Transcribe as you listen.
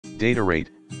Data rate,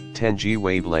 10G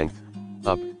wavelength,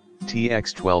 up,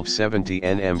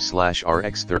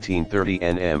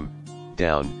 TX1270nm/RX1330nm,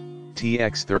 down,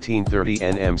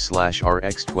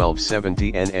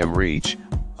 TX1330nm/RX1270nm reach,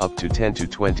 up to 10 to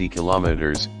 20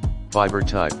 km, fiber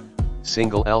type,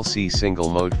 single LC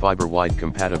single mode fiber wide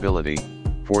compatibility,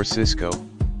 for Cisco,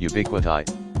 Ubiquiti,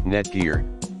 Netgear,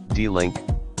 D-Link,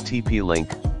 TP-Link,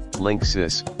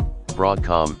 Linksys,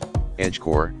 Broadcom,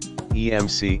 EdgeCore,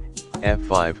 EMC,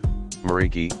 F5,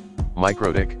 Mikrotik,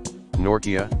 Mikrotik,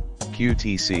 Nokia,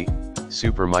 QTC,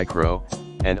 Supermicro,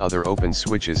 and other open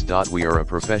switches. We are a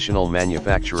professional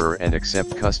manufacturer and accept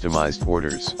customized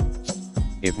orders.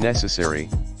 If necessary,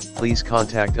 please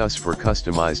contact us for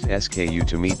customized SKU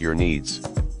to meet your needs.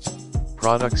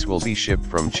 Products will be shipped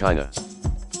from China.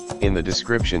 In the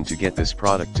description to get this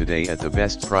product today at the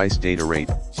best price. Data rate,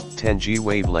 10G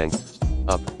wavelength,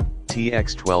 up,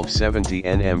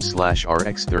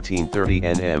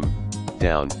 TX1270nm/RX1330nm,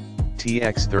 down,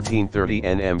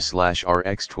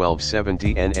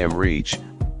 TX1330nm/RX1270nm reach,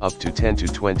 up to 10 to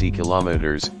 20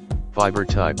 km, fiber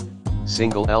type,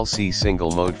 single LC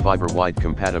single mode fiber wide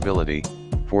compatibility,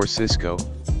 for Cisco,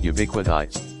 Ubiquiti,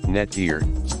 Netgear,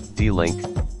 D-Link,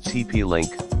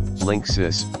 TP-Link,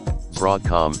 Linksys,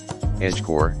 Broadcom,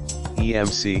 EdgeCore,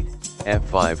 EMC,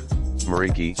 F5,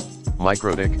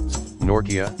 Mikrotik,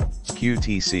 Nokia,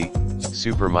 QTC,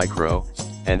 Supermicro,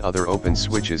 and other open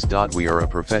switches. We are a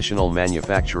professional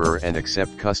manufacturer and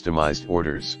accept customized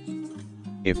orders.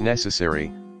 If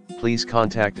necessary, please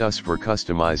contact us for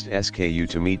customized SKU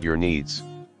to meet your needs.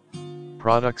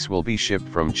 Products will be shipped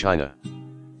from China.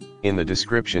 In the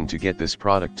description to get this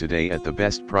product today at the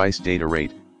best price. Data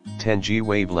rate, 10G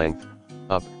wavelength,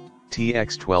 up,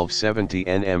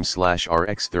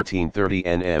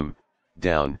 TX1270nm/RX1330nm,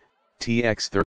 down, TX13